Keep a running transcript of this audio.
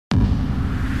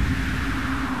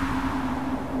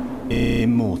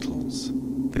Immortals.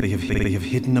 They have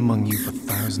hidden among you for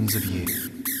thousands of years.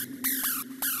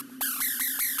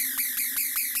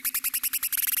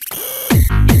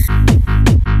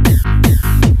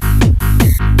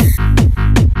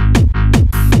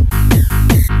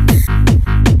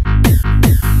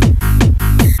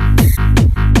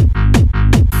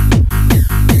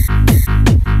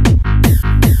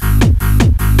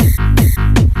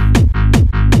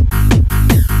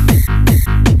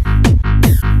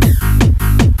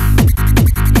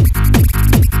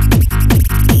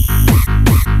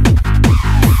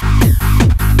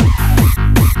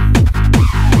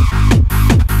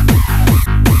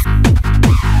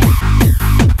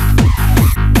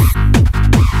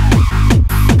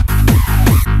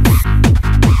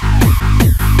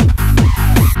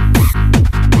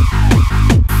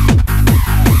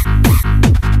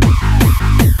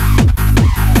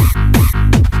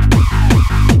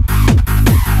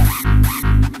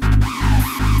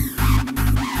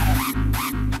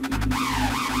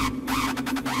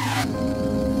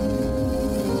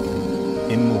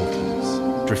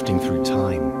 Immortals, drifting through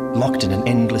time, locked in an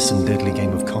endless and deadly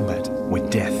game of combat, where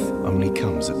death only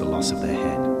comes at the loss of their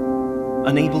head.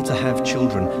 Unable to have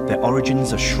children, their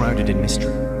origins are shrouded in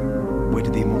mystery. Where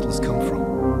did the Immortals come from?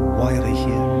 Why are they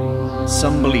here?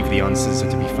 Some believe the answers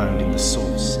are to be found in the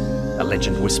source, a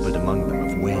legend whispered among them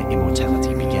of where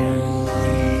immortality began.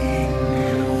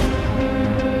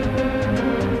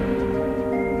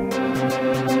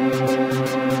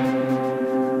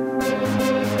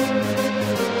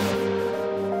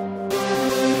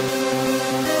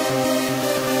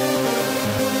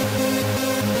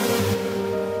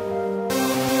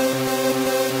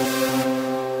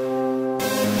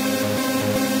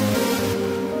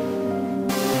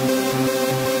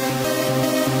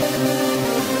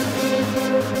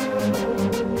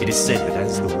 It is said that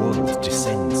as the world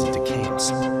descends into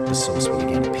chaos, the source will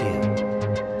again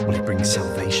appear. Will it bring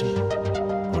salvation?